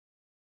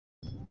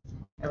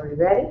Are we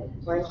ready?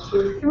 1,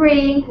 2,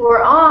 3.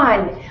 We're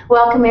on.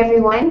 Welcome,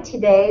 everyone.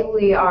 Today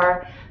we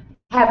are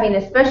having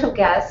a special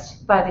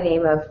guest by the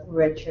name of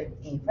Richard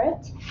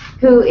Averitte,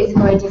 who is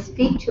going to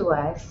speak to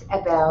us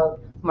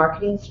about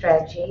marketing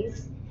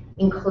strategies,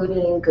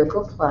 including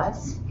Google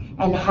Plus,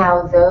 and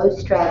how those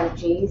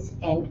strategies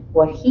and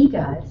what he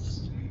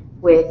does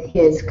with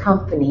his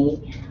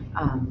company.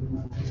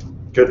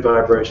 Good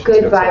Vibrations.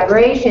 Good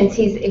Vibrations.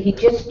 He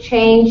just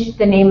changed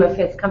the name of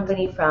his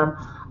company from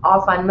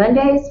Off on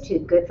Mondays to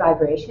Good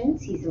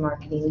Vibrations. He's a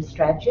marketing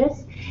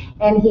strategist,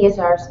 and he is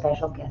our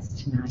special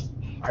guest tonight,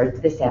 or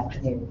this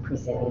afternoon,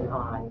 presenting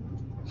on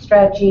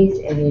strategies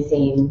and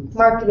using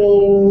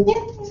marketing,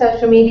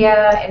 social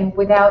media, and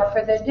without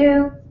further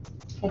ado,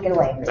 take it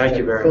away, Richard. Thank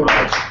you very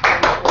much.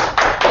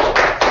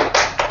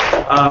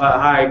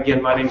 Hi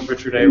again, my name is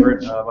Richard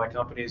Averitte. My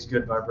company is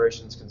Good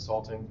Vibrations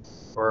Consulting.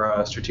 We're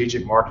a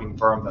strategic marketing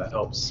firm that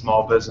helps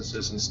small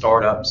businesses and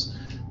startups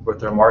with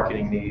their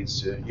marketing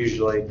needs.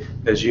 Usually,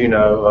 as you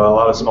know, a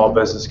lot of small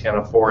businesses can't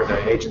afford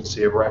an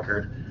agency of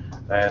record,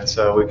 and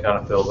so we kind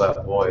of fill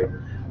that void.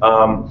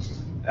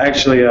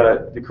 Actually,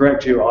 to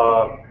correct you,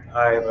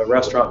 I have a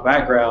restaurant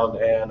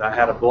background, and I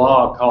had a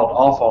blog called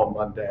Off on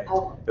Monday.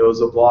 It was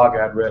a blog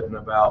I'd written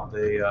about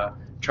the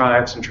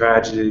triumphs and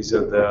tragedies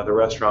of the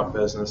restaurant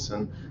business,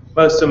 and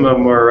most of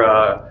them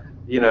were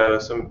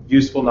some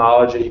useful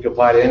knowledge that you could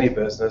apply to any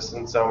business,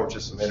 and some were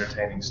just some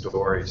entertaining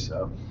stories.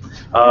 So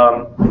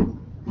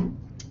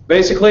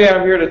basically,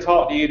 I'm here to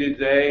talk to you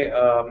today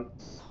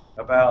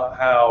about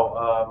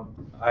how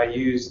I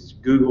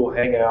used Google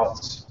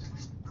Hangouts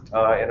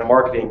in a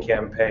marketing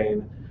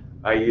campaign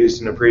I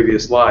used in a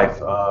previous life.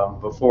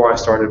 Before I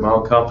started my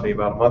own company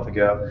about a month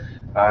ago,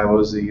 I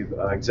was the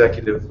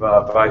executive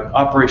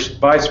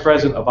vice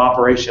president of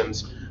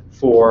operations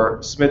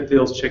for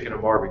Smithfield's Chicken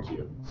and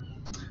Barbecue.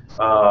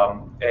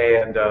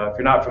 If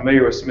you're not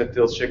familiar with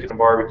Smithfield's Chicken and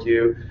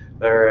Barbecue,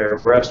 they're a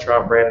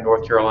restaurant brand in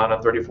North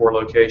Carolina, 34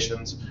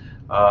 locations.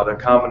 They're a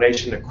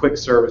combination of quick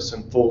service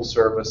and full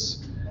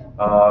service.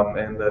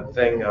 And the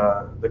thing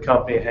the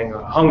company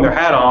hung their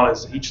hat on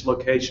is each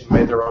location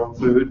made their own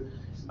food.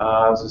 It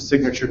was a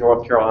signature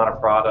North Carolina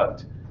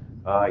product,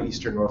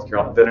 Eastern North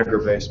Carolina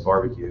vinegar-based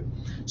barbecue.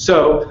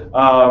 So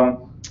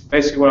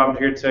basically what I'm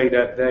here to tell you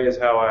today is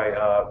how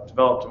I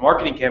developed a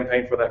marketing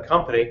campaign for that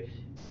company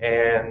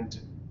and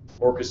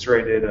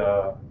orchestrated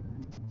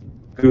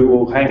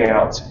Google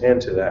Hangouts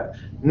into that.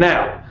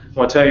 Now, I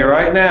want to tell you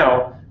right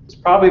now, it's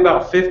probably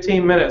about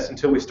 15 minutes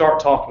until we start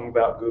talking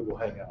about Google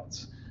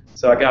Hangouts.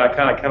 So I got to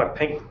kind of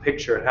paint the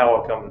picture of how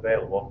it'll come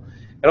available.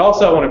 And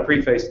also I want to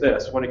preface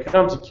this. When it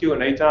comes to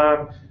Q&A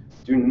time,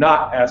 do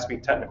not ask me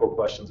technical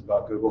questions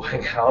about Google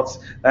Hangouts.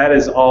 That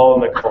is all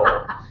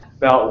Nicole.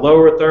 About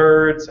lower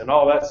thirds and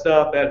all that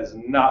stuff, that is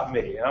not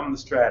me. I'm the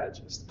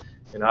strategist.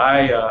 And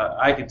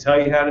I can tell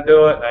you how to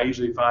do it, and I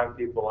usually find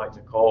people like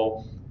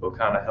Nicole who will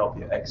kind of help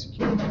you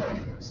execute it.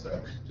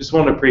 So just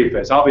wanted to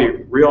preface. I'll be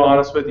real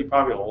honest with you,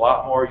 probably a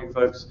lot more of you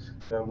folks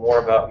know more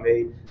about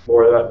me,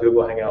 more about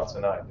Google Hangouts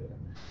than I do.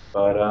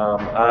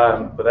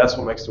 But that's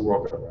what makes the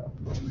world go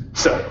round.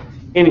 So,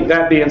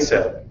 that being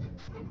said,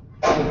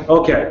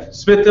 okay,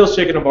 Smithfield's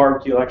Chicken and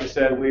Barbecue. Like I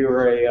said, we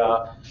were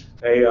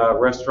a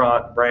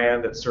restaurant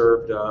brand that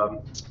served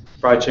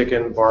fried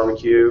chicken,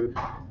 barbecue,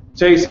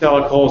 taste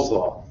salad,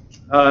 coleslaw.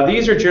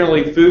 These are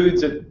generally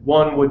foods that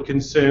one would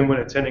consume when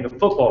attending a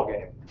football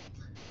game.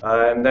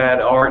 And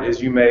that art,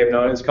 as you may have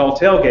known, is called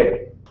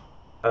tailgating.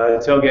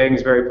 Tailgating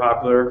is very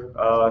popular,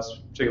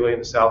 particularly in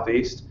the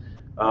Southeast.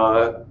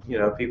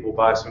 People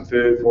buy some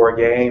food for a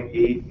game,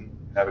 eat, and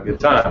have a good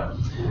time.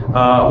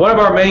 One of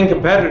our main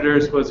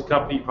competitors was a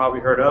company you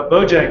probably heard of,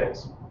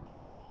 Bojangles.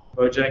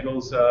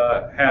 Bojangles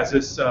has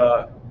this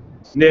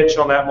niche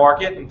on that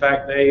market. In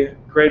fact, they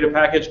created a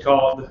package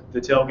called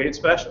the Tailgate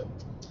Special.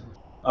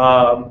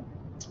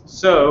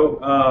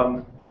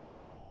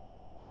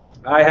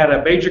 I had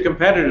a major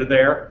competitor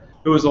there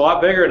who was a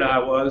lot bigger than I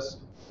was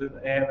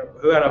and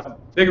who had a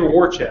bigger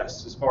war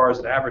chest as far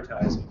as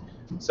advertising.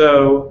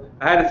 So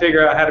I had to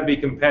figure out how to be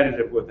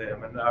competitive with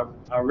them, and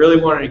I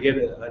really wanted to get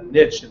a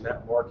niche in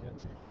that market,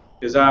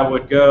 because I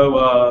would go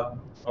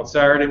on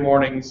Saturday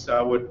mornings.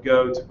 I would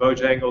go to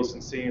Bojangles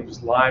and see them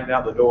just lined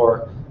out the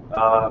door,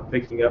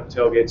 picking up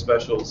tailgate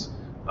specials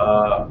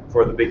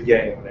for the big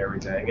game and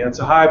everything. And it's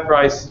a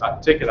high-price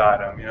ticket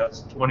item.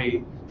 It's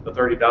 $20 to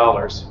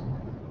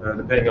 $30,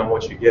 depending on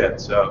what you get.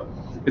 So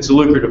it's a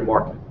lucrative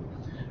market.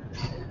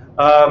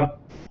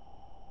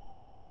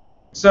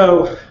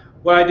 So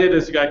what I did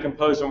is I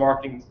composed a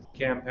marketing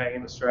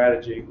campaign, a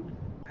strategy,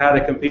 how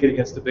to compete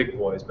against the big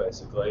boys,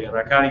 basically. And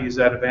I kind of use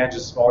that advantage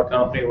as a smaller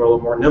company. We're a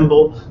little more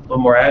nimble, a little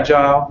more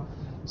agile.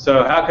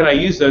 So how can I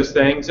use those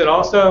things? And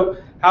also,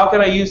 how can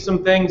I use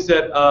some things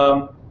that,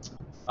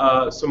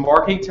 some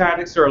marketing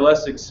tactics that are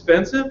less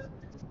expensive,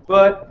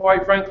 but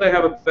quite frankly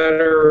have a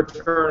better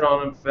return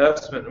on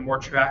investment and more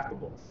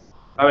trackable.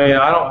 I mean,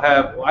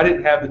 I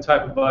didn't have the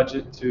type of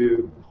budget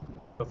to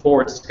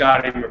afford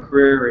Scotty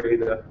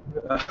McCreery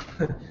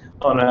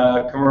on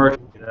a commercial,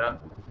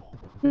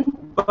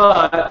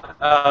 But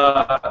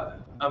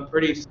I'm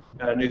pretty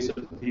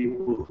nuisance to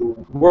people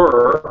who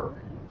were,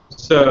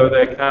 so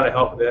they kind of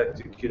helped me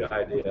execute an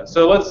idea.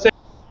 So let's say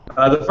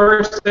the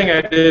first thing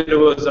I did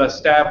was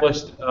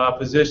established a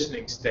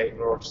positioning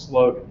statement or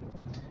slogan.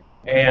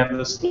 And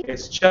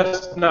it's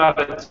just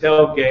not a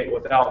tailgate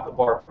without the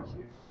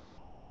barbecue.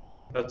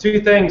 Now,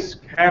 two things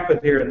happened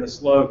here in the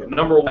slogan.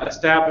 Number one,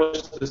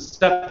 establish the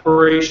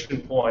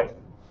separation point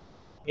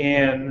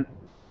in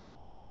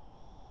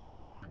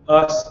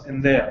us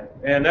and them.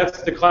 And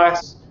that's the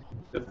class,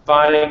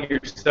 defining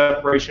your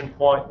separation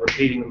point,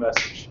 repeating the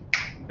message.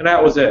 And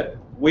that was it.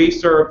 We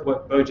served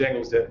what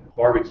Bojangles did,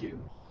 barbecue.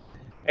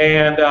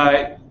 And,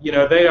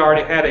 they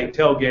already had a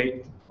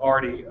tailgate,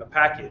 already a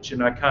package,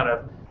 and I kind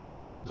of,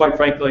 quite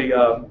frankly,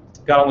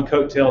 got on the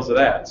coattails of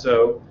that.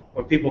 So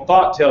when people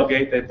thought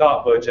tailgate, they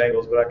thought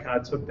Bojangles, but I kind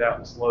of took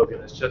that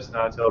slogan. It's just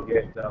not a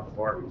tailgate without the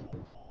barbecue.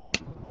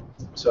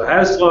 So I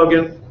had a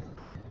slogan,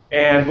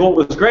 and what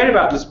was great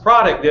about this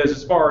product is,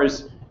 as far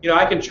as,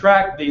 I can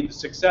track the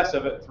success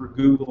of it through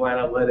Google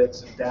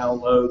Analytics and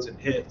downloads and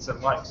hits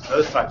and likes and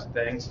those types of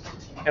things.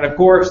 And of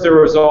course,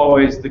 there was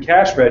always the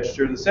cash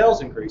register, the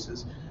sales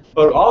increases.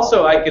 But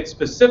also, I could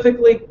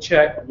specifically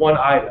check one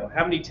item: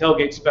 how many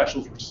tailgate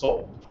specials were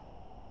sold.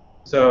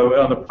 So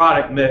on the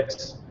product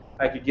mix,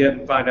 I could get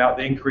and find out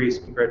the increase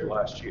compared to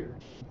last year.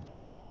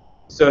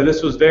 So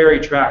this was very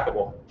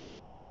trackable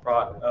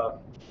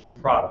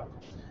product.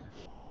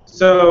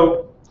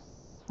 So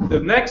the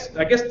next,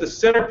 I guess the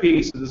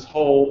centerpiece of this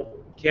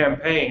whole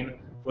campaign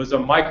was a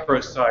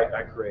microsite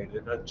I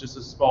created, just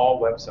a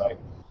small website.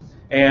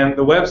 And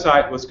the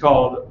website was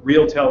called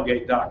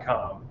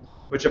realtailgate.com,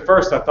 which at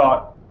first I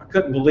thought, I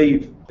couldn't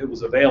believe it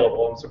was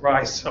available. I'm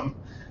surprised some,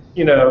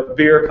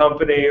 beer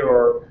company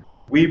or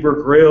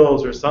Weber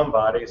Grills or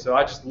somebody. So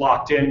I just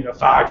locked in,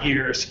 5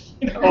 years,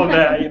 on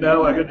that,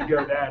 I couldn't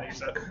go daddy.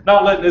 So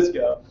not letting this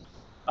go.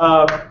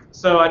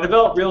 So I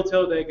developed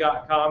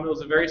realtailgate.com. It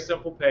was a very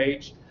simple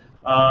page.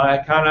 I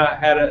kind of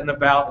had an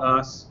about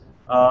us,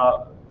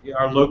 our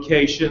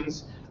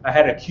locations. I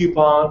had a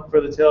coupon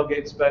for the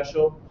tailgate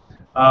special.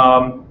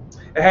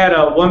 It had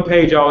one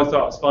page I always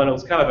thought was fun. It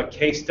was kind of a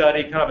case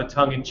study, kind of a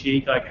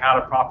tongue-in-cheek, like how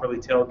to properly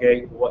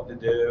tailgate, what to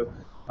do.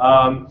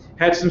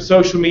 Had some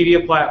social media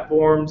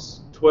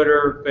platforms,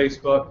 Twitter,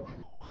 Facebook.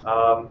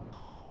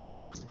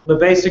 But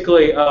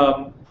basically,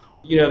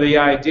 the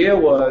idea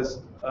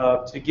was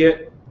to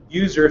get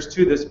users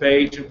to this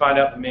page and find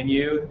out the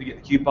menu, to get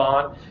the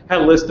coupon,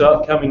 had a list of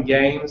upcoming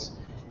games,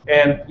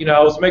 and I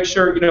was make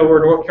sure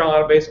we're a North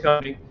Carolina-based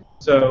company,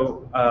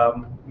 so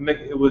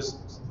it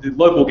was the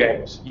local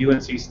games: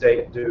 UNC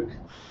State, Duke,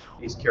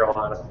 East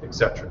Carolina,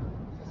 etc.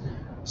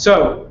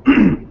 So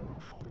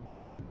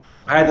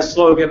I had the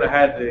slogan, I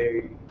had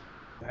the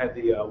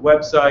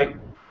website,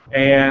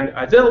 and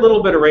I did a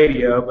little bit of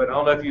radio, but I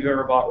don't know if you've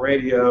ever bought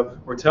radio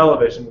or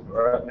television,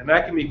 and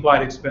that can be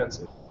quite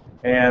expensive.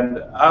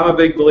 And I'm a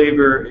big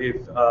believer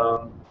if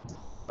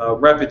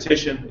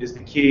repetition is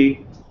the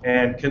key,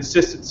 and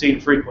consistency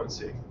and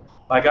frequency.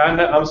 Like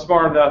I'm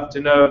smart enough to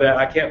know that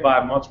I can't buy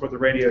a month's worth of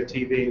radio or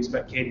TV and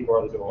expect Katie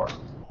bar the door.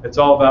 It's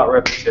all about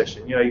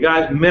repetition. You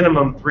got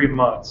minimum 3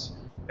 months,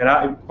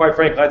 and quite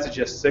frankly, I'd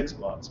suggest 6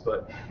 months.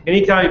 But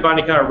anytime you buy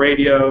any kind of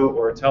radio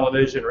or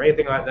television or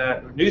anything like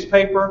that, or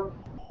newspaper,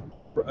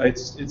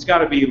 it's got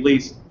to be at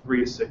least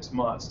 3 to 6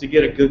 months to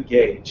get a good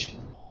gauge.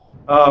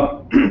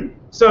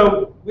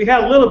 So we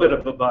had a little bit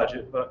of a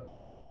budget,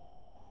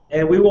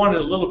 and we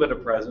wanted a little bit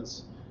of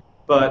presence,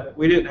 but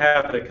we didn't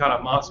have the kind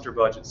of monster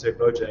budget, say,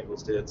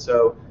 Bojangles did.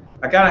 So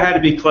I kind of had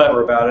to be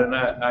clever about it, and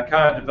I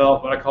kind of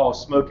developed what I call a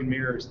smoke and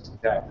mirrors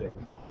tactic.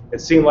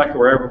 It seemed like we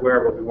were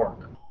everywhere, but we weren't.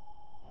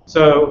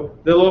 So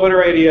did a little bit of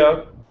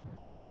radio.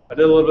 I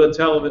did a little bit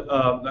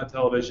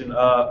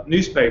of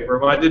newspaper.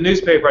 When I did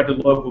newspaper, I did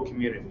local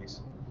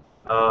communities.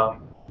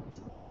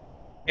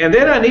 And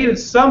then I needed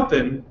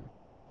something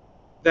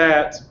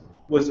that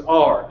was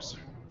ours,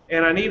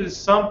 and I needed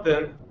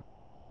something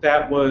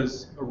that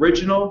was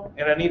original,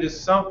 and I needed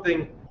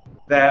something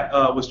that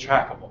was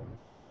trackable.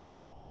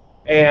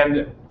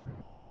 And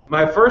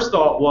my first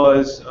thought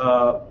was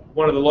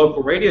one of the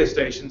local radio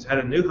stations had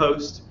a new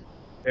host.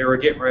 They were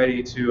getting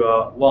ready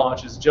to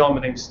launch. This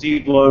gentleman named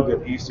Steve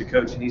Logan, he used to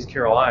coach in East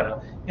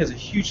Carolina. He has a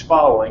huge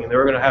following, and they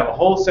were going to have a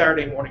whole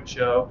Saturday morning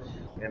show,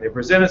 and they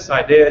presented us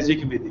ideas. You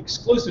can be the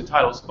exclusive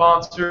title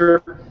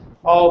sponsor,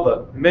 all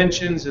the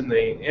mentions and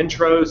the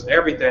intros and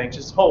everything,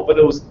 just whole, but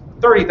it was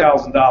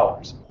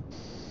 $30,000.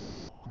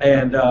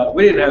 And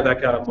we didn't have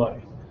that kind of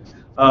money.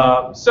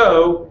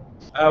 So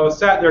I was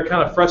sat there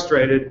kind of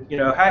frustrated,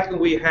 how can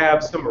we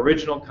have some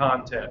original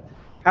content?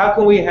 How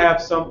can we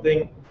have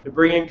something to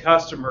bring in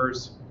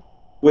customers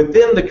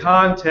within the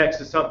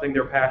context of something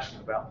they're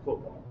passionate about,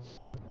 football?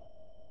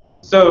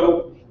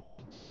 So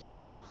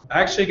I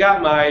actually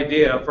got my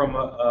idea from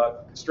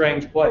a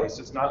strange place.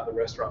 It's not the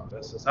restaurant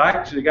business. I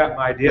actually got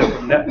my idea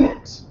from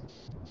Netflix.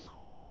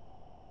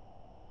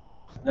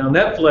 Now,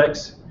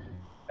 Netflix,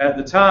 at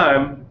the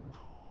time,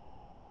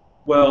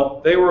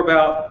 well, they were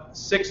about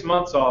 6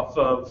 months off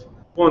of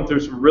going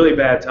through some really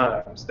bad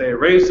times. They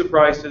raised the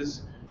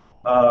prices.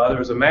 There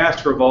was a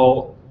mass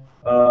revolt.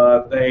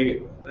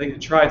 They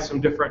tried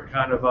some different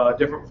kind of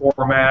different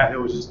format. It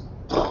was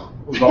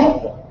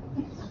awful.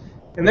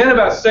 And then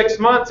about 6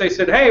 months, they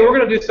said, hey, we're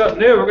going to do something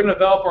new. We're going to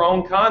develop our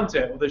own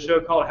content with a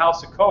show called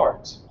House of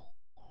Cards.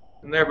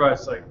 And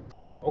everybody's like,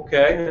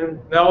 okay. And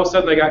then all of a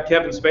sudden, they got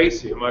Kevin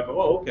Spacey. I'm like,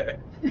 oh, okay.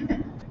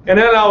 And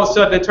then all of a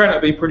sudden, it turned out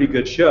to be a pretty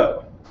good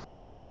show.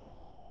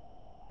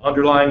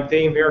 Underlying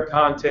theme here,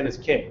 content is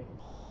king.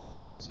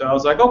 So I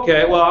was like,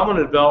 okay, well, I'm going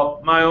to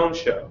develop my own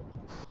show.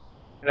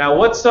 Now,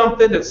 what's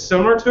something that's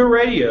similar to a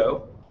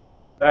radio,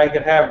 that I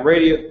could have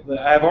radio,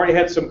 I've already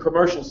had some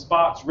commercial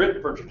spots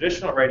written for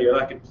traditional radio,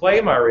 that I could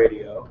play my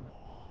radio,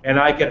 and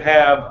I could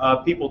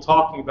have people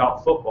talking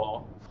about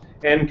football,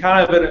 and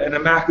kind of in a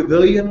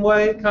Machiavellian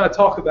way, kind of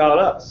talk about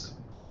us,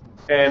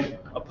 and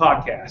a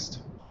podcast.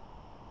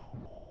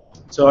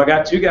 So I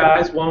got two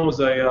guys. One was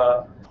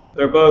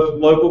they're both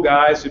local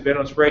guys who've been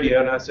on this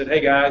radio, and I said,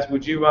 hey guys,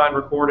 would you mind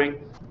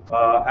recording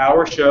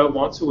our show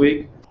once a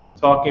week,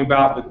 talking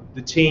about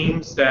the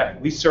teams that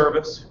we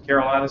service,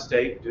 Carolina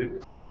State,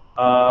 Duke.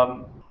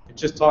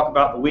 Just talk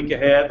about the week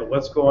ahead,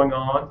 what's going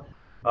on,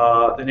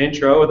 an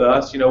intro with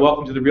us.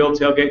 Welcome to the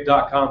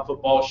RealTailgate.com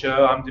football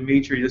show. I'm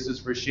Dimitri. This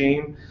is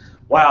Rashim.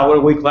 Wow, what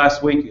a week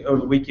last week,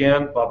 over the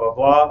weekend, blah, blah,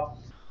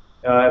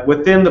 blah.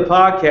 Within the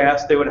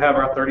podcast, they would have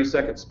our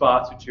 30-second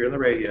spots, which you're on the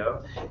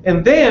radio.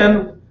 And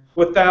then,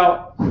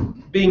 without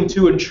being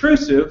too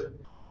intrusive,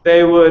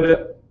 they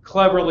would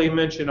cleverly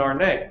mention our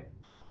name.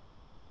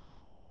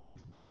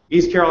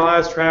 East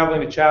Carolina's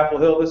traveling to Chapel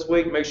Hill this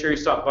week. Make sure you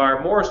stop by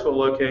our Morrisville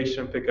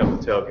location and pick up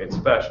the tailgate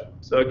special.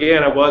 So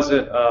again, it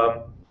wasn't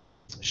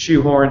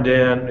shoehorned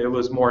in. It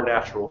was more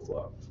natural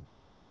flow.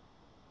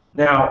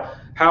 Now,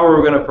 how are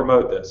we going to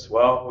promote this?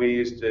 Well, we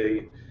used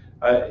to,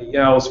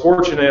 I was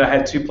fortunate. I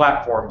had two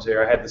platforms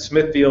there. I had the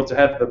Smithfields. I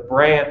had the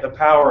brand, the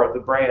power of the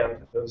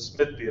brand of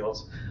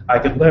Smithfields. I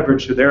could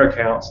leverage to their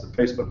accounts, the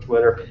Facebook,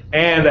 Twitter,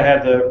 and I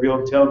had the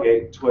Real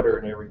Tailgate Twitter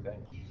and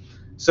everything.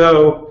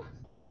 So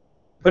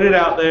put it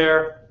out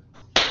there,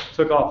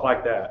 took off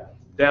like that.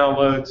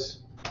 Downloads,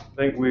 I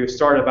think we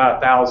started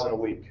about 1,000 a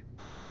week.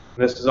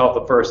 And this is off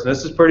the first. And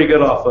this is pretty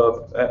good off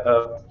of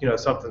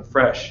something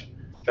fresh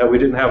that we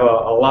didn't have a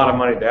lot of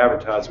money to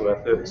advertise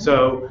with.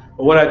 So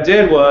what I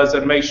did was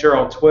I'd make sure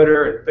on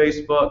Twitter and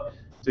Facebook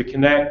to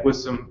connect with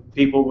some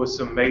people with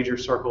some major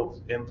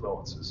circle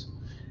influences.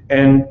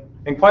 And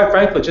quite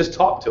frankly, just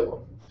talk to them.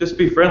 Just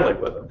be friendly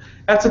with them.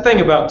 That's the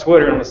thing about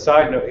Twitter on the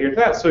side note here.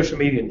 Not social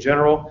media in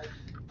general,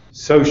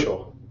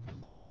 social.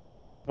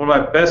 One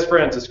of my best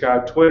friends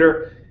described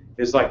Twitter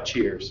is like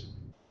Cheers.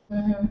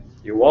 Mm-hmm.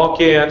 You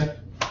walk in,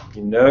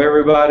 you know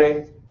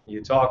everybody,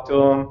 you talk to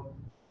them,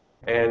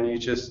 and you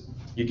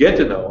get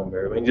to know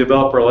them. You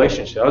develop a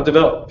relationship. I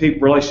developed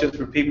relationships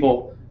with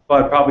people who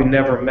I probably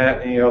never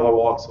met in any other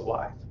walks of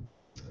life.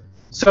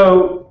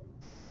 So,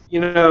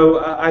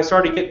 I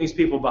started getting these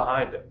people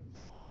behind it.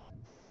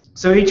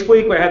 So each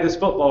week we had this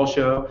football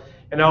show,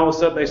 and all of a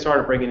sudden they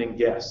started bringing in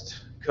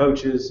guests,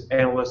 coaches,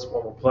 analysts,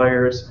 former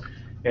players,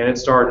 and it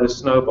started to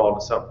snowball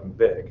into something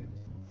big.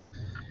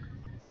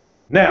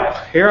 Now,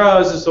 here I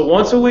was, it's a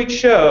once-a-week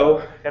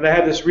show, and I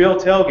had this Real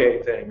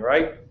Tailgate thing,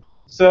 right?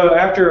 So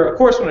after, of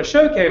course, when a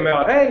show came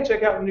out, hey,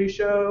 check out the new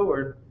show,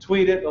 or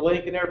tweet it, the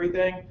link and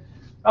everything,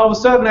 all of a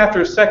sudden, after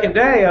a second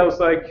day, I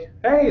was like,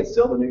 hey, it's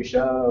still the new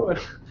show.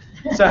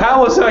 So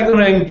how was I going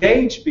to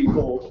engage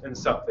people in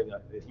something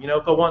like this?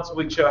 If a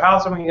once-a-week show, how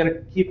was I going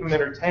to keep them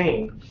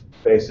entertained,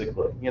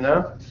 basically,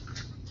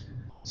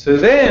 So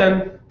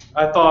then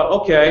I thought,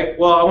 okay,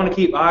 well, I want to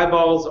keep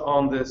eyeballs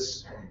on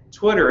this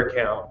Twitter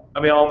account.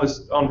 On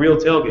Real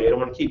Tailgate. I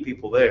want to keep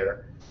people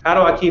there. How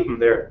do I keep them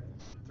there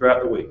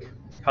throughout the week?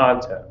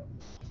 Content.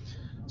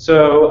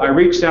 So I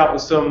reached out to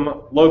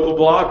some local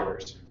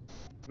bloggers,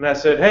 and I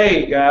said,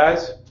 hey,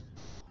 guys,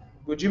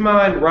 would you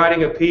mind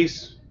writing a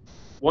piece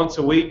once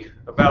a week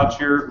about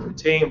your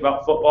team,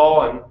 about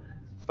football, and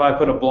if I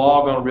put a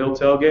blog on Real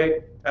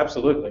Tailgate?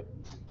 Absolutely.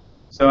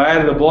 So I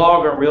added a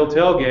blog on Real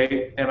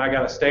Tailgate, and I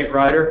got a state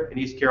writer, an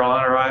East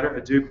Carolina writer,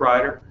 a Duke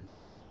writer,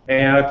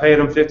 and I paid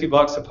them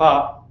 $50 a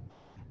pop,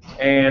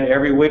 and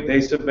every week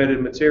they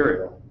submitted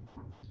material.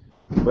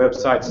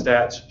 Website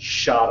stats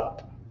shot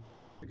up,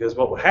 because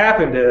what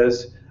happened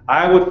is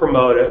I would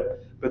promote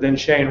it, but then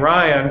Shane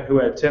Ryan, who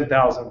had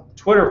 10,000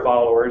 Twitter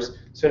followers,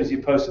 as soon as he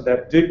posted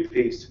that Duke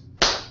piece,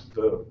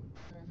 boom.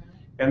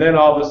 And then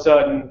all of a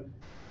sudden,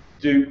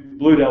 Duke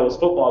Blue Devils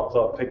Football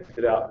Club picked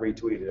it out and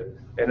retweeted it,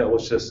 and it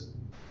was just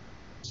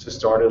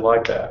started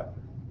like that.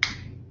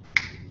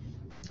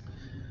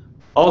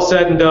 All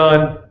said and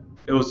done,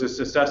 it was a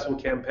successful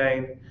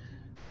campaign.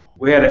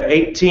 We had an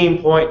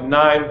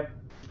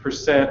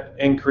 18.9%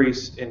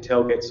 increase in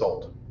tailgate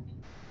sold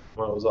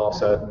when it was all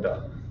said and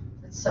done.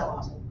 That's so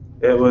awesome.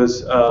 It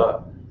was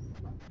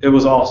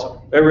awesome.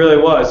 It really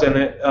was, and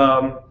it.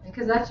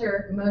 Because that's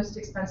your most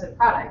expensive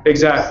product.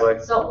 Exactly.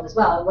 Sold as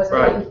well. It wasn't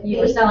right. like you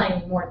were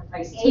selling more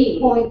iced tea.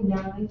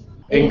 8.9.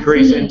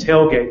 Increase in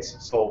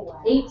tailgates sold.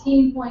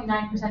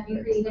 18.9%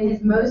 increase in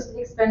his most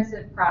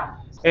expensive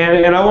product.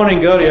 And I want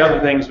to go to the other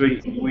things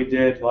we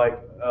did, like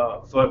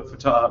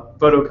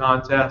photo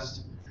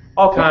contest,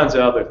 all kinds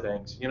of other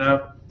things, you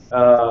know.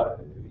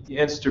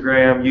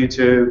 Instagram,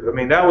 YouTube. I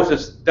mean, that was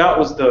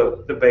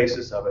the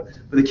basis of it.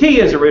 But the key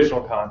is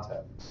original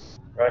content,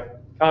 right?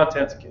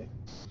 Content's key.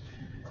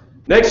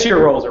 Next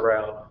year rolls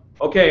around.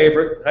 Okay,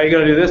 Averitte, how you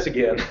gonna do this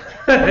again?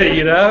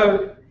 You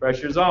know,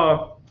 pressure's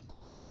on.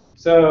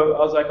 So I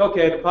was like,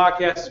 okay, the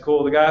podcast is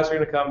cool. The guys are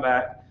gonna come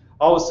back.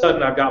 All of a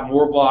sudden, I've got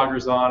more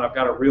bloggers on. I've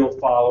got a real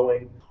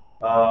following.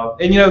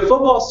 And you know,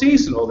 football's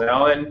seasonal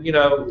now. And you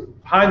know,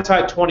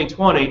 hindsight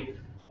 2020,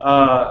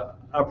 I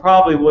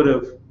probably would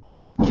have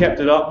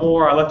kept it up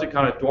more. I left it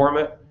kind of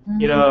dormant.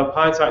 You know,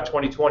 hindsight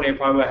 2020, I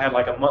probably had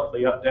like a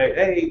monthly update.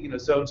 Hey, you know,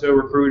 so-and-so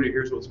recruited,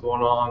 here's what's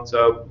going on.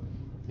 So,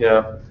 you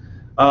know.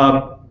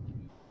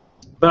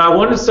 But I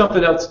wanted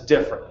something else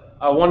different.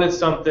 I wanted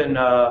something,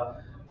 a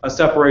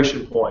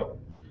separation point.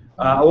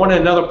 I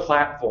wanted another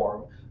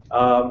platform.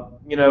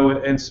 You know,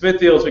 in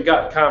Smithfields, we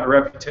got kind of a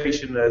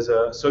reputation as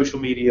social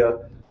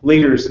media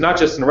leaders, not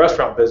just in the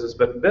restaurant business,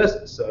 but in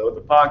business. So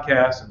the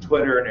podcast and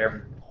Twitter and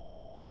everything.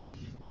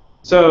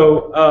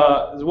 So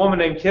there's a woman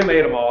named Kim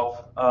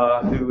Ademoff,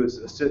 who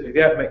is, if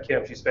you haven't met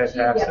Kim, she's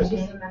fantastic.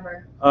 Yeah, she's a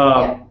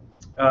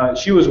member.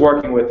 She was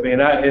working with me,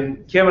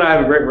 and Kim and I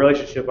have a great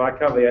relationship. I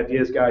kind of the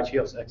ideas guy, she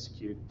helps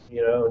execute,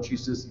 you know, and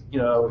she's just, you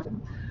know,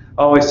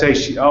 I always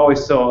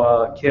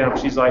tell Kim,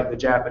 she's like the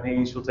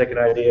Japanese, she'll take an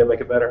idea, make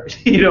it better.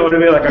 You know what I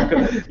mean?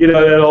 Like, you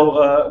know, that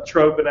old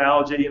trope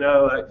analogy, you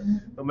know, like,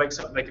 they'll make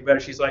something, make it better.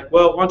 She's like,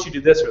 well, why don't you do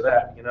this or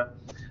that, you know?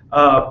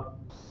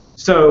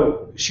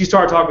 So she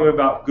started talking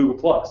about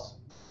Google+.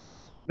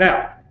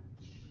 Now,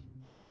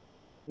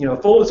 you know,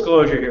 full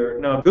disclosure here.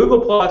 Now,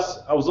 Google+,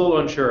 I was a little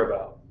unsure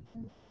about.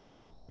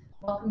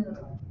 Welcome to the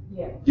club.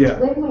 Yeah. Yeah.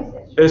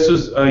 This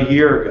was a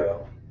year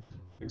ago.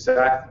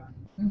 Exactly.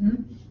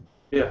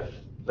 Yeah.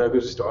 No,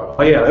 good start.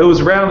 Oh, yeah, it was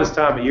around this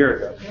time a year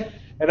ago. Yep.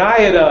 And I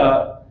had,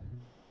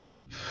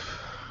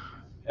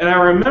 and I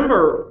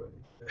remember,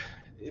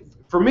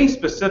 for me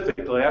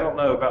specifically, I don't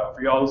know about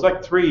for y'all, it was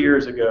like 3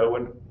 years ago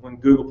when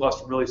Google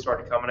Plus really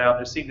started coming out.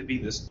 There seemed to be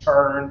this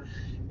turn,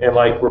 and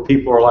like where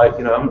people are like,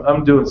 you know,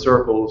 I'm doing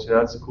circles, you know,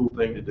 that's a cool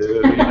thing to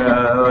do, you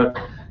know,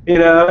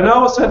 and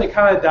all of a sudden it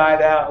kind of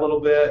died out a little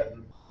bit.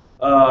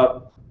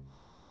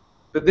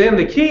 But then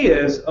the key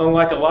is,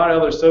 unlike a lot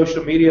of other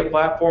social media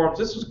platforms,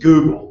 this was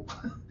Google.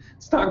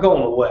 It's not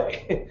going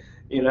away,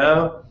 you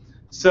know.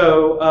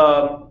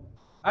 So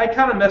I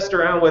kind of messed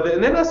around with it,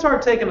 and then I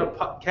started taking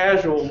a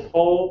casual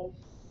poll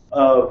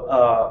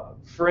of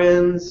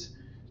friends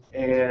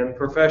and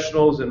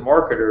professionals and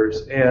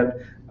marketers, and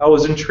I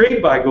was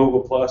intrigued by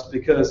Google Plus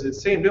because it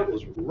seemed it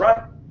was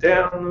right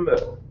down the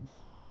middle.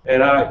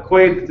 And I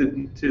equated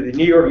it to the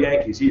New York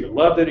Yankees. You either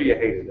loved it or you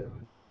hated it.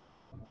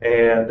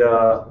 And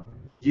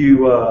you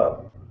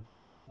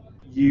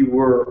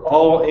were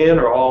all in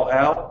or all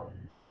out.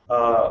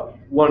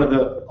 One of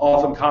the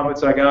often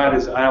comments I got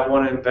is, I don't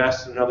want to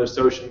invest in another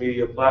social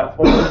media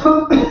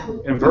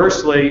platform.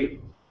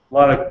 Inversely, a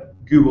lot of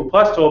Google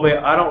Plus told me,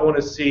 I don't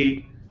want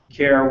to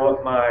care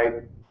what my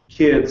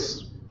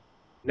kids'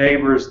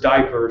 neighbors'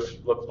 diapers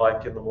look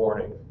like in the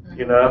morning,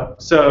 you know?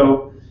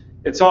 So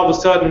it's all of a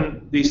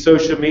sudden these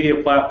social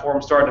media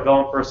platforms start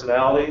developing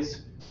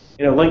personalities.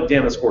 You know,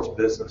 LinkedIn is, of course,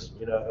 business,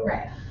 you know.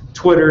 Right.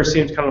 Twitter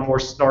seems kind of more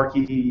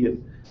snarky,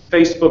 and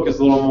Facebook is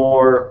a little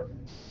more...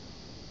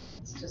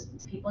 It's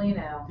just people you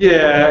know.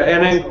 Yeah,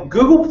 and then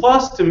Google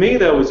Plus to me,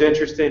 though, was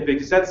interesting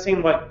because that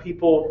seemed like it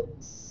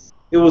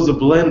was a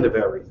blend of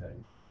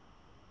everything.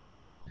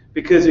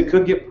 Because it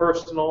could get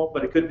personal,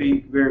 but it could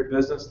be very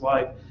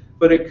business-like,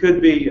 but it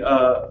could be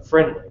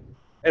friendly.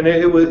 And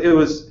it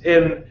was,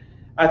 and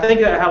I think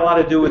that had a lot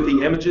to do with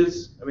the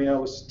images. I mean, I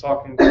was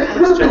talking to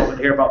this gentleman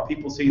here about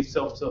people see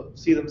themselves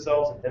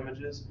in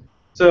images.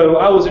 So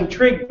I was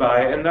intrigued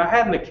by it, and I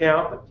had an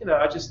account, but, you know,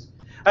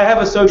 I have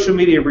a social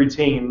media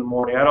routine in the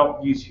morning. I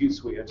don't use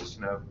Hootsuite. I just,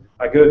 you know,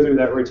 I go through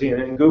that routine,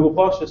 and Google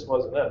Plus just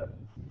wasn't it.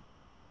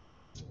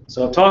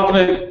 So I'm talking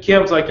to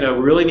Kim's like, you know, we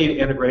really need to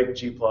integrate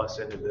G Plus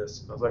into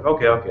this. I was like,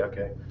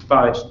 okay,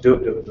 fine, just do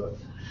it.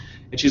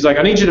 And she's like,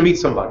 I need you to meet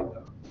somebody,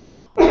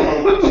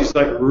 though. She's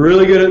like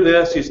really good at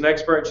this. She's an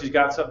expert. She's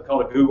got something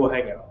called a Google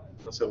Hangout.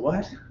 I said,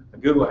 what? A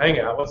Google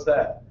Hangout? What's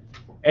that?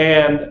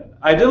 And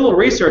I did a little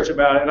research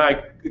about it, and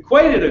I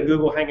equated a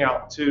Google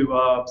Hangout to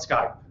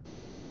Skype.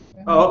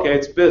 Oh, okay,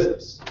 it's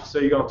business. So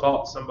you're going to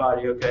talk to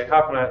somebody. Okay,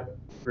 how can I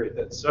create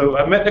that? So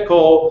I met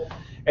Nicole,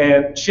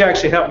 and she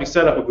actually helped me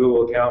set up a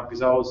Google account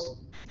because I was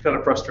kind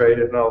of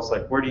frustrated, and I was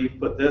like, where do you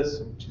put this?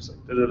 And she's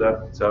like,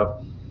 da-da-da.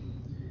 So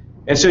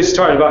she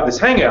started about this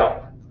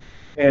Hangout,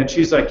 and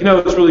she's like, you know,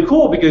 it's really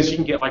cool because you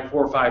can get like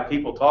 4 or 5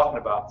 people talking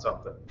about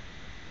something.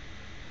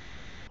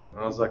 And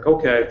I was like,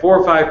 okay, 4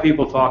 or 5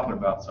 people talking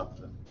about something.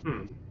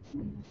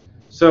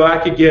 So I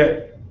could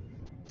get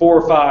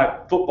 4 or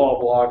 5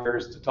 football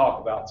bloggers to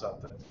talk about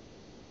something.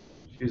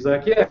 She's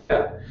like, yeah.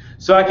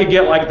 So I could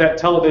get like that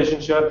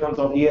television show that comes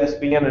on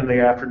ESPN in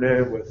the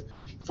afternoon with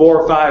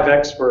 4 or 5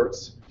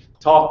 experts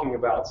talking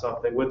about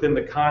something within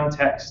the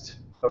context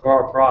of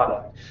our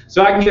product.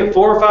 So I can get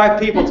 4 or 5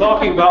 people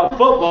talking about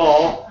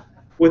football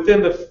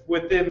within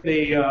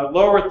the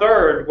lower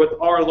third with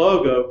our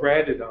logo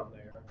branded on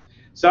there.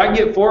 So I can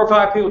get 4 or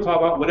 5 people to talk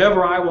about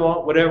whatever I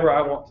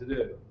want to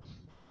do.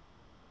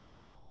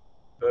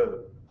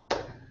 Boom.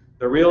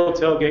 The Real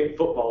Tailgate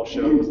Football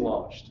Show was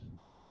launched.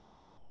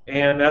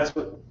 And that's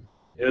what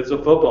it's a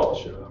football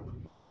show.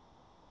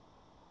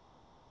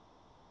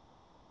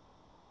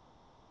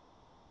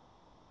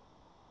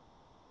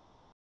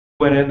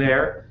 Went in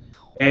there,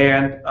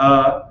 and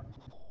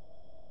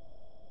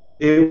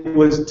it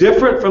was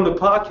different from the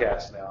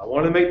podcast now. I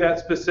want to make that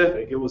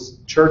specific. It was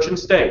church and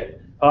state,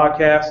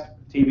 podcast,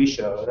 TV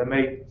show. And it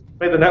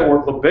made the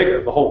network look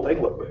bigger, the whole thing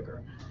look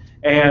bigger.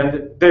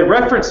 And they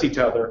referenced each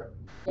other,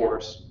 of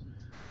course,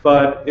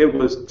 but it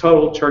was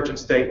total church and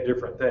state,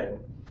 different thing.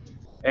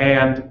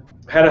 And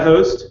had a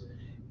host,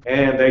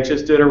 and they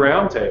just did a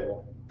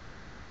roundtable.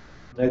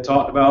 They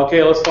talked about,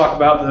 okay, let's talk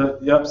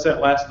about the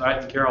upset last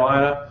night in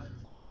Carolina.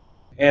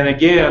 And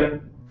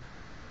again,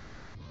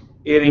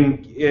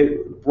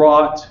 it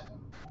brought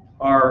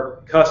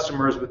our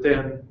customers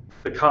within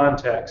the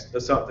context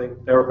of something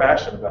they were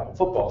passionate about,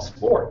 football,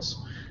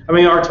 sports. I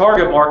mean, our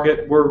target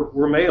market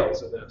were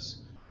males in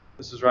this.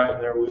 This is right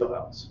in their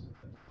wheelhouse.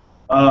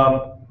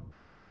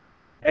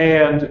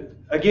 And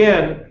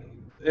again,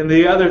 and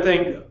the other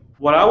thing,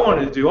 what I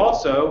wanted to do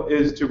also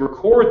is to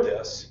record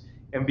this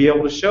and be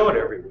able to show it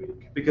every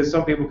week, because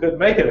some people couldn't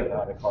make it at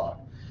 9 o'clock.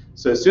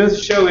 So as soon as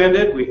the show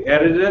ended, we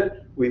edited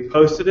it, we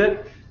posted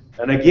it,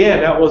 and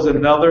again, that was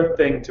another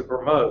thing to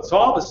promote. So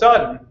all of a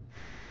sudden,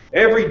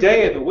 every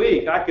day of the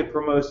week, I could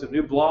promote a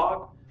new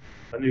blog,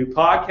 a new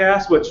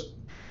podcast, which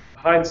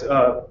hold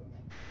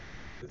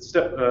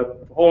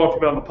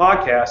on on the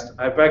podcast,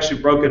 I've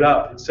actually broke it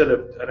up. Instead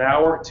of an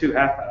hour, 2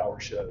 half-hour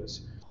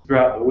shows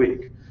throughout the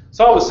week.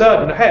 So all of a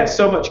sudden, I had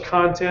so much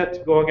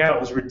content going out, it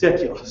was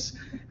ridiculous.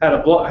 Had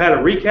a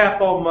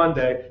recap on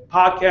Monday,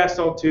 podcast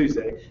on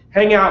Tuesday,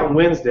 Hangout on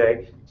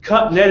Wednesday,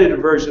 cut and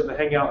edited version of the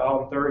Hangout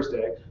on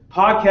Thursday,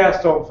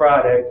 podcast on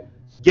Friday,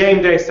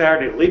 game day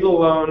Saturday, leave it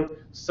alone,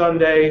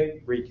 Sunday,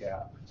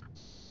 recap.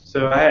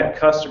 So I had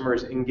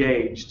customers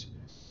engaged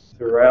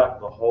throughout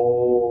the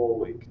whole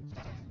week.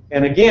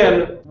 And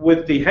again,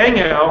 with the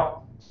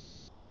Hangout,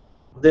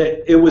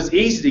 it was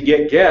easy to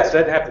get guests. I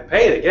didn't have to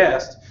pay the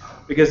guest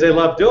because they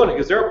love doing it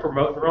because they're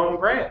promoting their own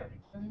brand.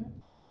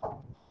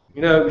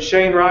 You know,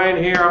 Shane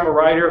Ryan here, I'm a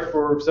writer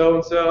for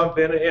so-and-so,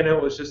 and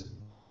it was just,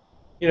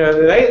 you know,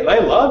 they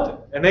loved it,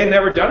 and they'd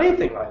never done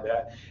anything like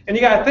that. And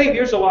you got to think,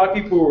 there's a lot of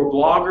people who were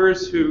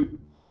bloggers who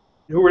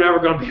were never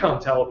going to be on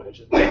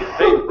television. They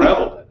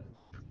reveled in it,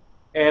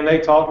 and they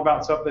talked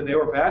about something they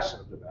were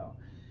passionate about.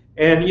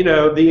 And, you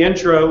know, the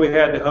intro, we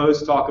had the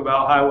host talk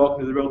about, hi,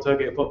 welcome to the Real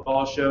Tailgate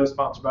Football Show,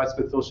 sponsored by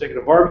Smithfield Chicken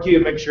and Barbecue,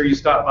 and make sure you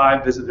stop by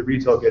and visit the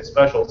Real Tailgate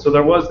Special. So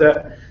there was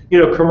that, you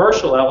know,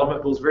 commercial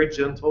element, but it was very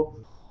gentle.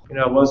 You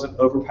know, it wasn't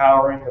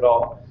overpowering at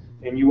all.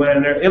 And you went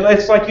in there.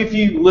 It's like if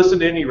you listen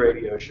to any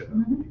radio show,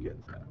 you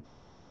get that.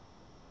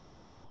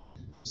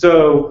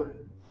 So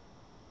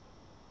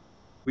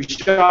we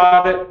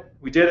shot it,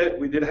 we did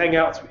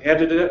Hangouts, we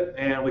edited it,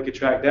 and we could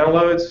track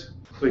downloads,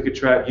 we could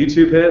track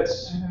YouTube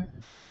hits.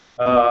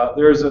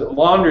 There's a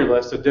laundry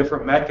list of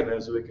different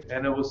mechanisms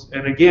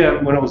and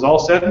again, when it was all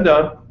said and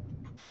done,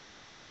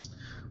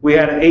 we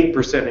had an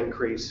 8%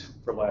 increase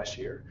from last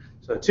year.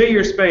 So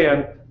 2-year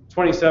span,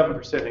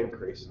 27%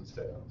 increase in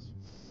sales.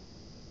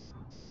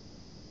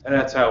 And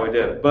that's how we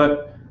did it.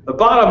 But the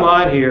bottom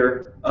line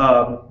here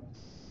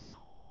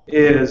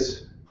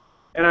is,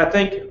 and I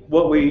think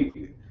what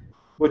we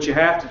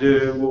have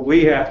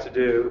to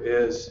do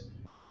is,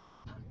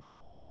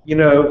 you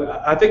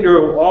know, I think there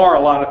are a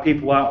lot of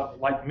people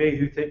out like me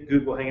who think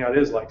Google Hangout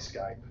is like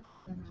Skype,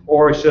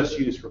 or it's just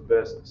used for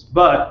business.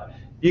 But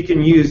you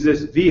can use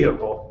this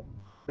vehicle,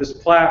 this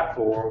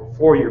platform,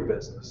 for your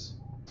business.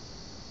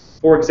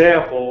 For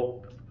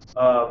example,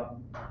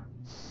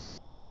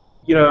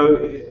 you know,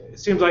 it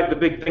seems like the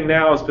big thing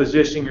now is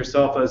positioning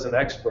yourself as an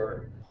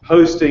expert,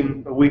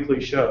 hosting a weekly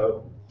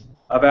show,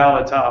 a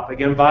valid topic,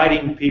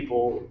 inviting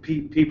people,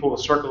 a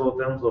circle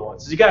of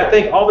influence. You got to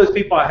think, all those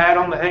people I had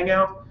on the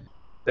Hangout,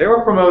 they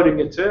were promoting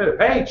it too.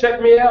 Hey, check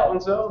me out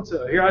and so.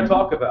 Here I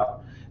talk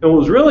about. And what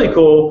was really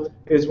cool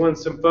is when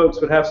some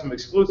folks would have some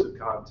exclusive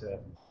content.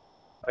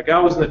 Like I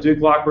was in the Duke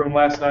locker room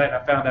last night and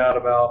I found out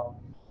about,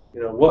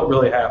 you know, what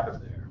really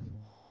happened there.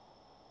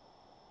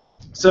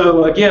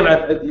 So again,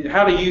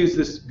 how to use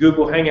this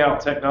Google Hangout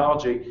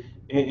technology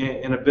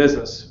in a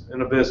business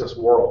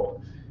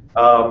world.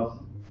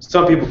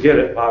 Some people get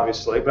it,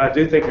 obviously, but I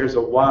do think there's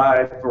a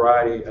wide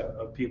variety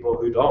of people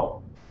who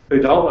don't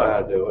know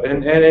how to do it.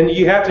 And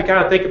you have to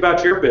kind of think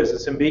about your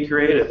business and be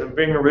creative and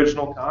bring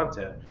original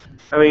content.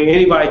 I mean,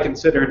 anybody can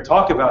sit there and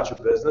talk about your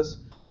business,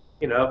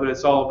 you know, but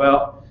it's all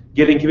about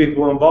getting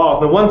people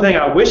involved. The one thing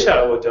I wish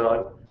I would have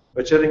done,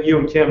 which I think you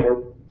and Kim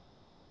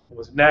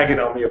was nagging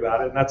on me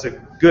about it, and that's a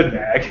good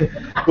nag,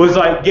 was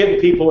like getting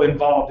people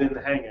involved in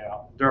the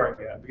Hangout during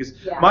that. Because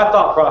my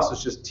thought process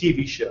was just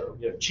TV show,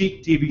 you know,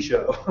 cheap TV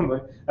show.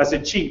 I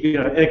said cheap, you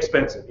know,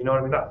 inexpensive, you know what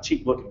I mean? Not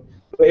cheap looking,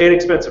 but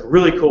inexpensive,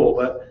 really cool.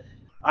 But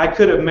I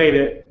could have made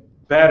it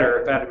better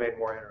if that had made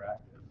more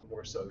interactive,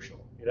 more social.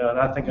 You know, and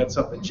I think that's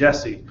something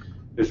Jesse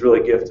is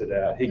really gifted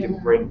at. He can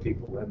bring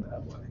people in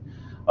that way.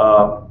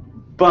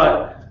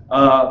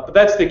 But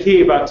that's the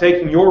key about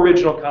taking your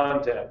original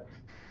content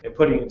and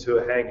putting it into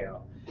a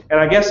Hangout. And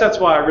I guess that's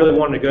why I really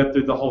wanted to go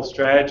through the whole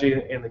strategy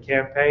in the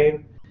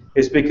campaign,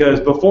 is because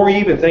before you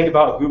even think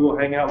about Google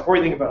Hangout, before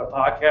you think about a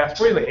podcast,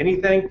 before you think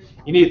anything,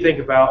 you need to think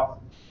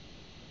about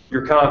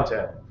your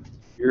content,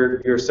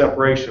 your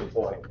separation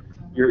point,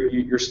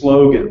 your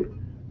slogan.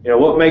 You know,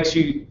 what makes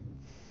you.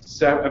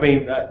 I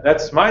mean,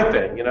 that's my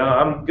thing. You know,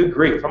 I'm good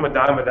grief. I'm a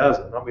dime a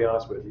dozen. I'll be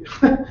honest with you.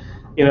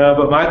 You know,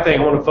 but my thing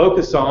I want to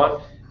focus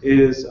on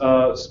is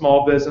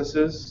small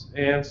businesses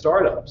and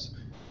startups,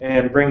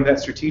 and bring that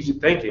strategic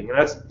thinking. And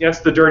that's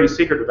the dirty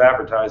secret of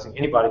advertising.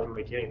 Anybody can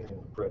make anything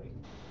look pretty.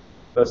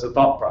 That's the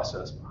thought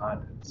process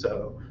behind it.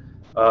 So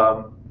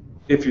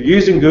if you're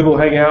using Google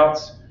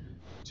Hangouts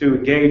to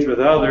engage with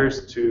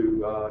others,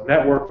 to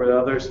network with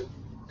others,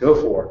 go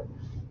for it.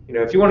 You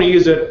know, if you want to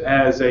use it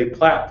as a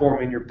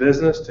platform in your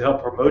business to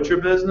help promote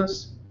your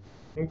business,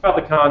 think about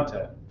the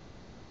content.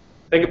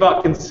 Think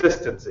about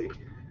consistency.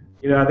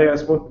 You know, I think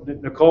that's what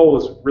Nicole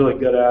was really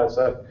good at. Is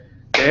like,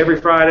 every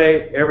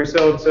Friday, every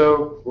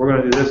so-and-so, we're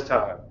going to do this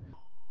time.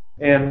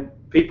 And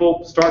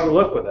people start to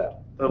look for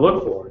that. They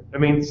look for it. I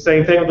mean,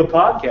 same thing with the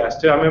podcast,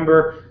 too. I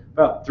remember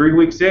about 3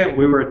 weeks in,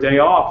 we were a day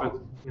off. And,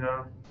 you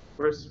know,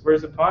 where's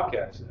the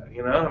podcast at?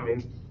 You know, I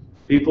mean,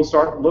 people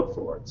start to look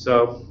for it.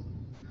 So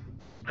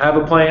have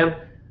a plan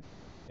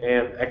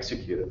and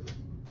execute it.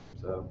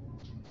 So,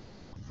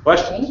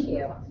 questions? Thank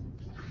you.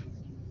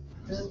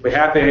 Be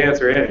happy to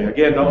answer any.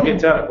 Again, don't get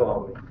technical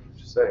on me.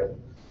 Just saying.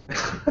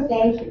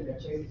 Thank you,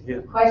 Richard.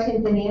 Yeah.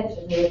 Questions and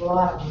answers, we have a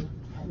lot of them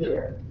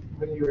here.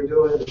 When you were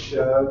doing the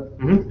show,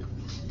 Mm-hmm.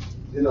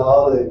 did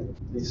all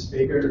these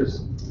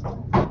speakers,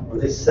 were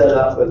they set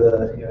up with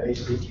a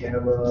HD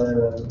camera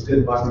and a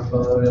good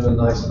microphone and a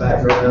nice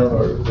background,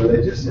 or were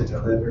they just in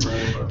the living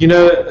room? You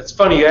know, it's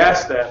funny you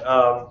asked that.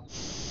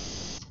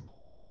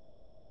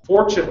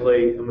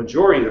 Fortunately, the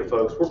majority of the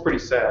folks were pretty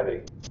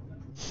savvy.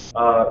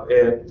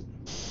 And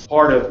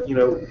part of, you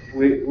know,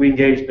 we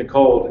engaged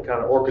Nicole to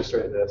kind of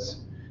orchestrate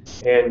this.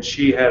 And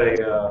she had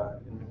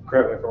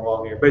correct me if I'm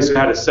wrong here, basically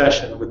had a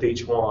session with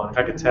each one,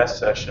 like a test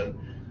session,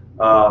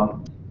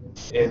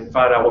 and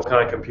find out what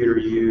kind of computer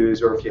you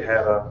use, or if you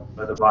have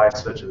a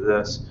device such as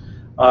this.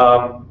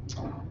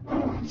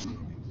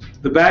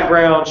 The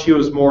background, she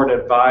was more in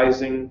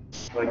advising,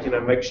 like, you know,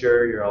 make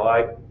sure you're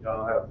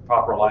have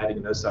proper lighting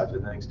and those types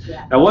of things.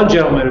 Yeah. Now, one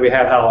gentleman, we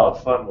had a lot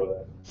of fun with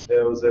it.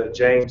 It was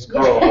James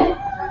Curl.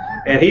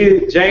 And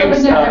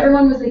James. So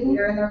everyone was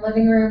either in their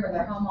living room or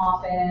their home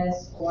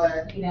office,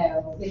 or, you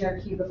know, in their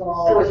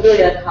cubicle. So it's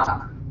really ad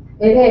hoc.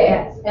 It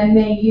is, and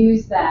they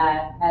use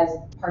that as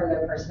part of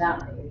their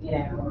personality, you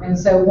know. And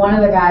so one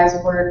of the guys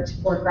worked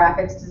for a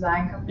graphics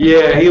design company.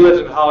 Yeah, he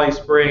lived in Holly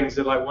Springs,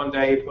 and like one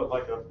day he put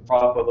like a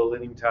prop of the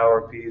Leaning Tower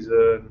of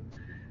Pisa, and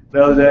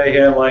the other day he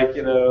had like,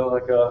 you know,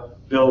 like a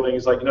building.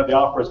 He's like, you know, the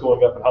opera's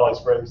going up in Holly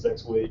Springs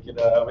next week. You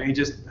know, I mean, he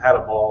just had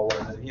a ball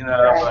with it. You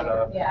know, Right.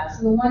 but, Yeah.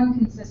 So the one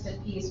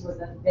consistent piece was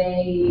that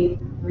they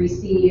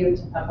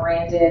received a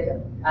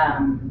branded,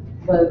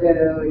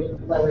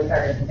 logoed lower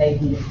third that they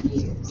needed to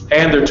use.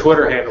 and their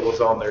Twitter handle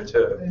was on there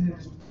too,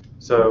 Mm-hmm.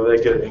 so they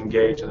could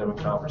engage in them in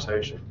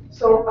conversation.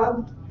 So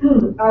I've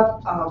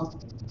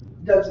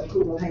done some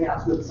Google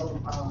Hangouts with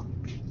some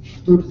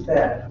groups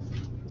that,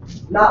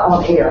 not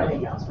on air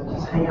Hangouts, but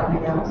just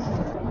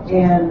Hangouts.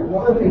 And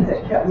one of the things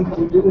that kept me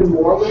from doing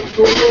more with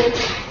Google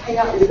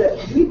Hangout is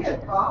that we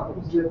had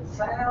problems with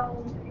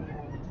sound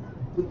and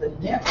with the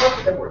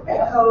network. There were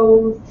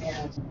echoes,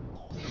 and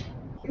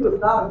it was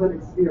not a good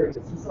experience.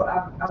 And so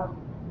I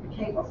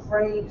became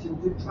afraid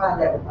to try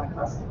that with my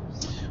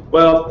customers.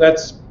 Well,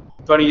 that's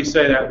funny you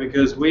say that,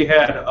 because we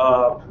had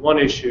one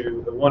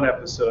issue, the one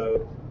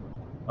episode,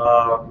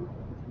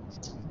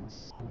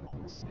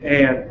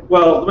 and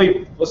well,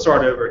 let's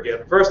start over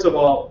again. First of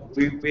all,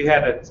 we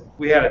had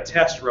a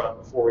test run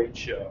before each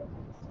show,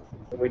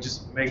 and we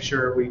just make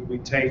sure we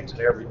taped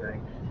and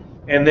everything,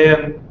 and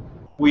then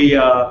we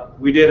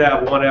did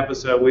have one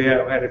episode we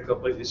had to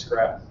completely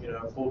scrap. You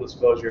know, full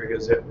disclosure,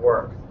 because it didn't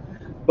work.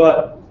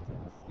 But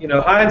you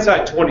know,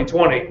 hindsight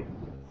 2020,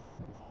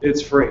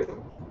 it's free.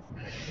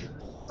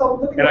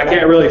 So And I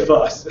can't really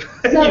fuss.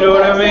 You know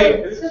what I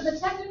mean? So the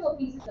technical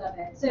pieces of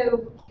it.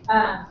 So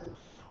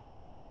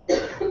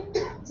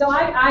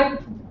I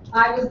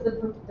was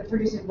the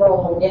producer's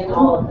role in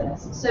all of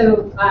this.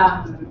 So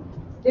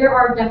there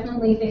are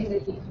definitely things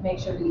that you can make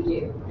sure that you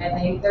do,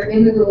 and they're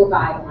in the Google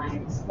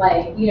guidelines.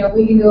 Like, you know,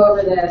 we can go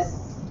over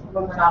this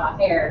when we're not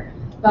on air,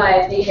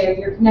 but you know,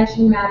 your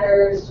connection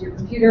matters, your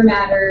computer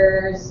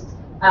matters.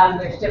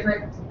 There's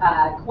different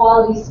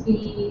quality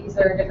speeds.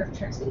 There are different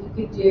tricks that you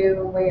could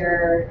do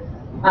where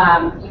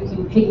you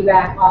can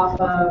piggyback off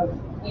of,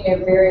 you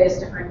know, various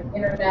different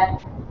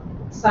internet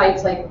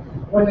sites. Like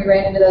when we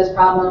ran into those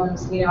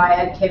problems, you know, I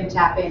had Kim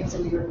tapping,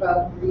 so we were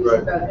both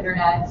using both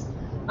internets.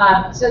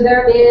 So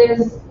there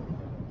is,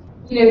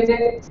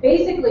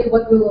 basically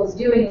what Google is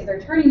doing is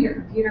they're turning your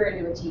computer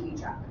into a TV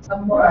truck, a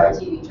mobile Right.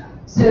 TV truck.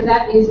 So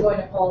that is going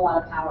to pull a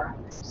lot of power out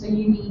of there. So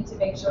you need to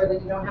make sure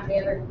that you don't have any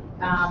other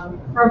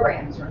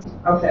programs running.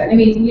 Okay. I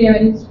mean,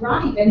 and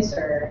Ronnie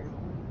Vincer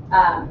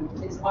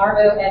is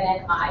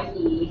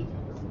RONNIE-VINCER.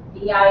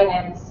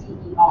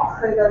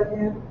 Say that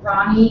again.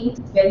 Ronnie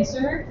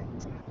Vincer.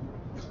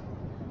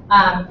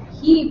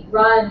 He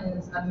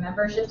runs a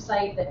membership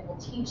site that will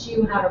teach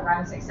you how to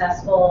run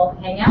successful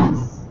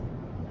Hangouts.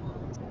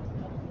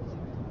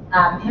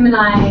 Him and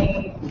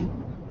I,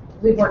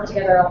 we've worked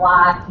together a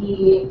lot.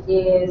 He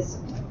is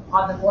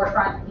on the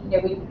forefront.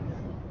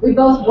 We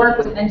both work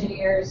with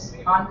engineers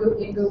in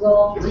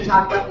Google to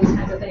talk about these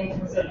kinds of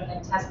things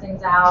and test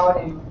things out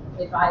and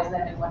advise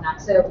them and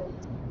whatnot. So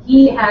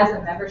he has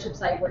a membership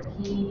site where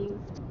he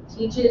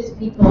teaches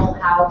people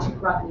how to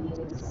run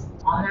these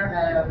on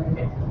their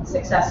own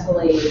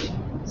successfully,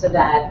 so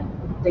that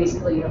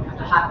basically you don't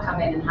have to come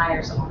in and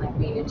hire someone like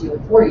me to do it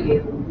for you.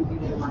 You can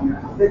do it on your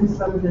own.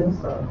 Vincer.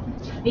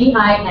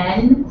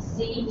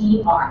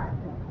 VINCER.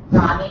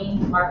 Ronnie,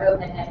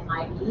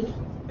 RONNIE.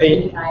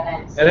 And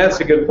that's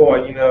a good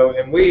point, and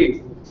I'm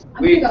going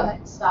to go ahead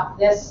and stop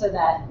this so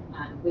that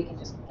we can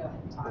just go ahead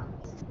and talk.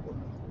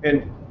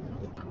 and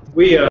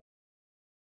we